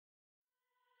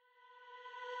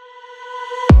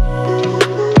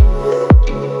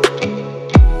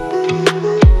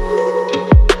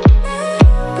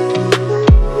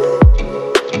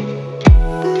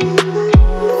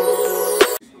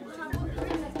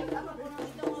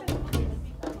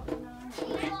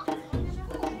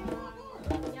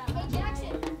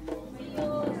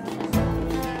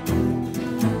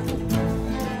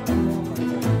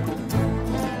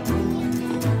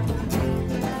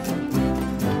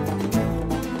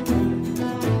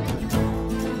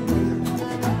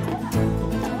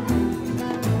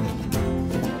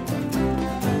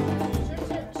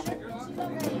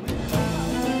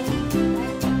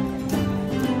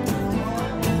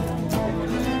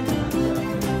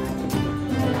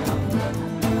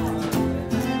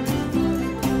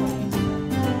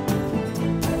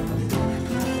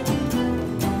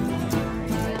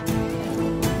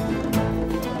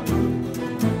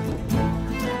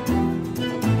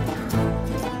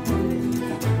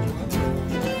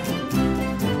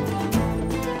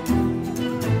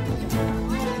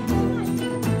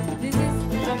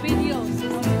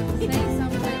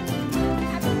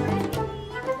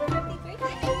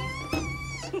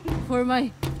for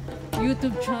my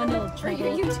YouTube channel. For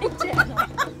your YouTube channel.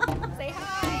 Say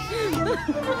hi.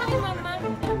 Hi, Mama.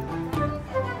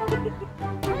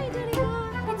 Hi, Danica.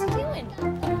 What you doing?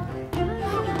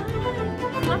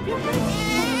 Clap your hands.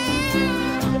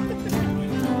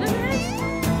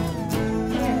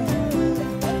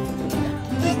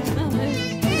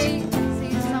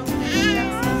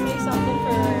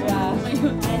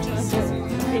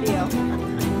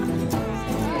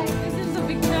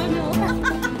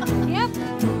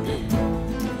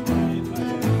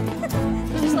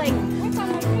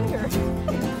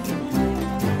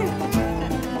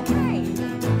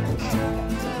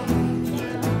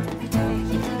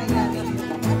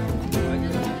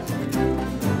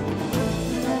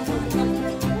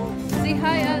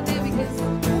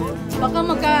 Baka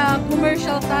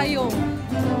magka-commercial tayo.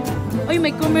 Ay, may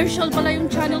commercial pala yung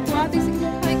channel ko. Ate, sige,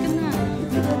 hi ka na.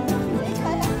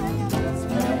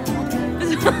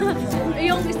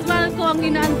 Yung smile ko ang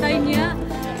inaantay niya.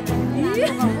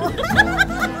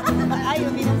 Ay,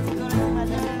 uminom siguro si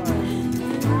Madam Cor.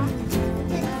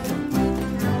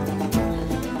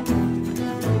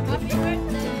 Happy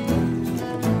birthday!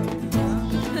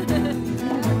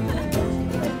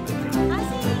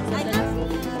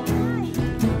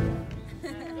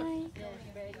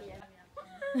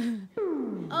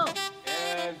 Oh.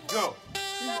 And go.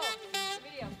 No.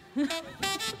 Video.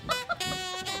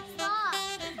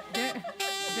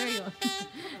 There you go.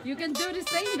 You can do the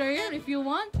same there if you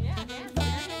want. Yeah.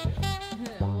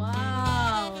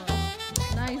 Wow.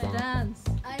 Nice dance.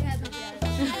 I had no dance.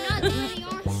 I'm not doing the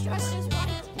orange dress just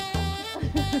right.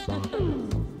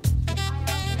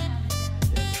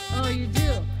 Oh, you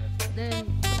do? Then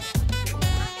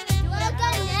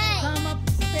come up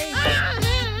stage.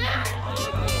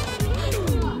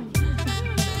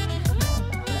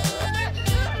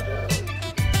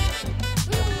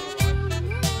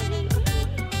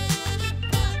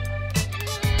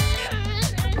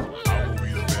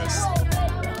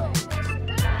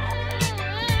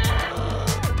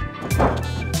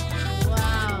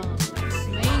 Wow,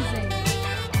 amazing.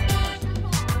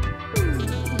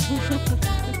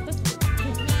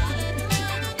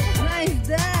 Nice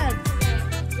dance.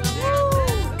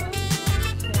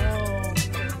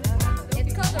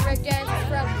 It's called the Red Giant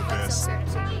from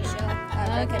TV show.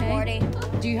 Rick and Morty.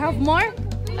 Do you have more?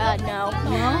 No.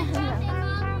 No?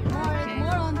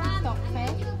 More on TikTok,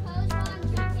 okay?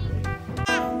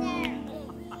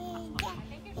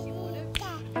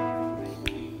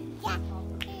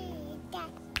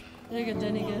 There you go,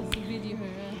 Danica. Video her.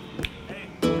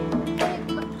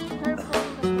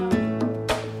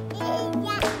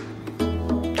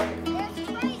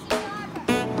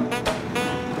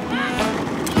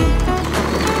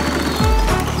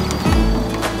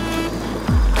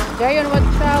 Dayan,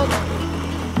 watch out.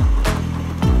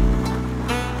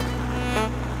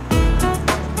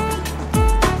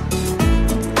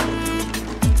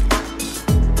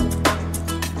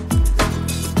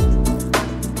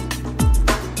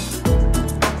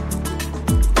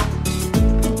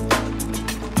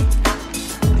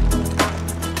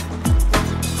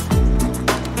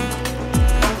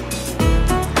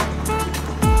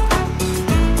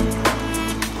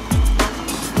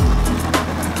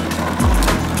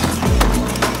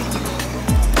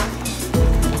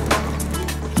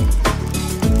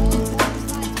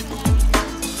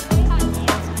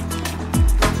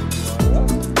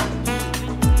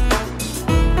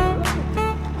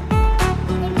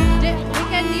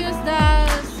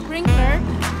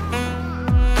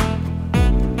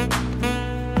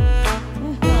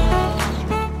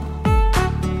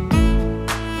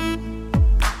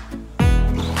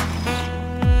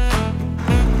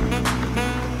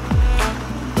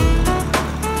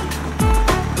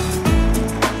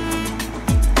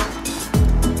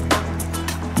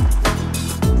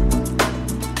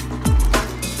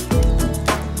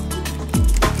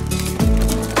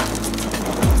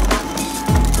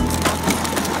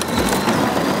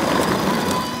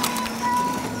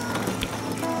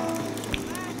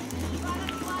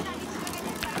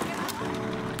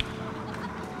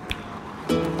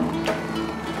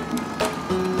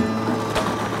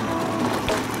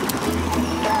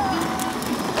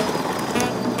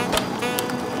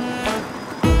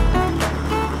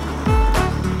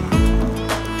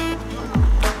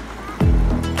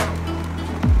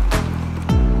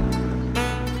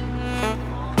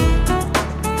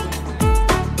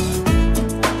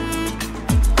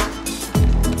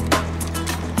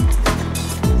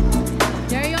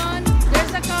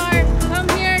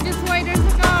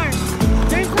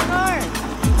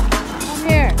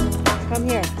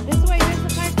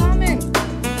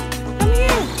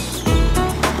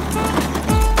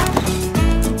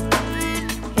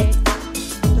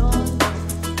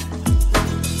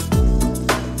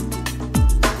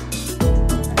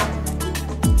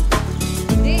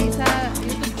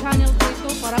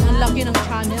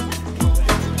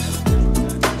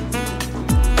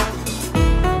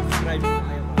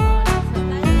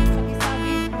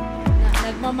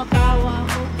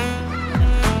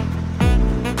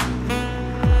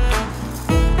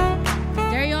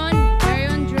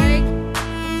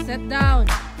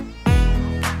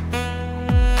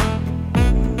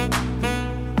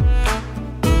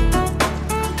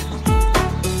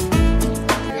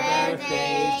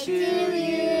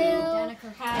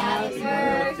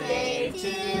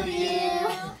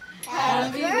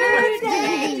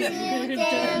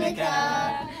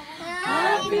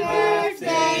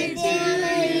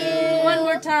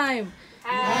 time.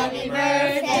 Happy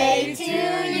birthday to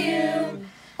you.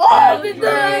 Happy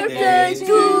birthday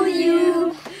to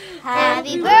you.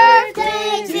 Happy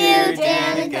birthday to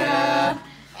Danica.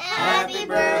 Happy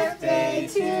birthday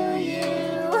to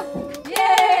you.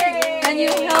 Yay! Can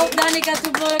you help Danica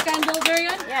to blow a candle,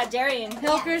 Darian? Yeah, Darian.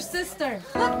 Help your sister.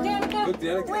 Look, Danica. Look,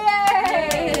 Danica.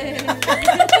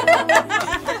 Yay!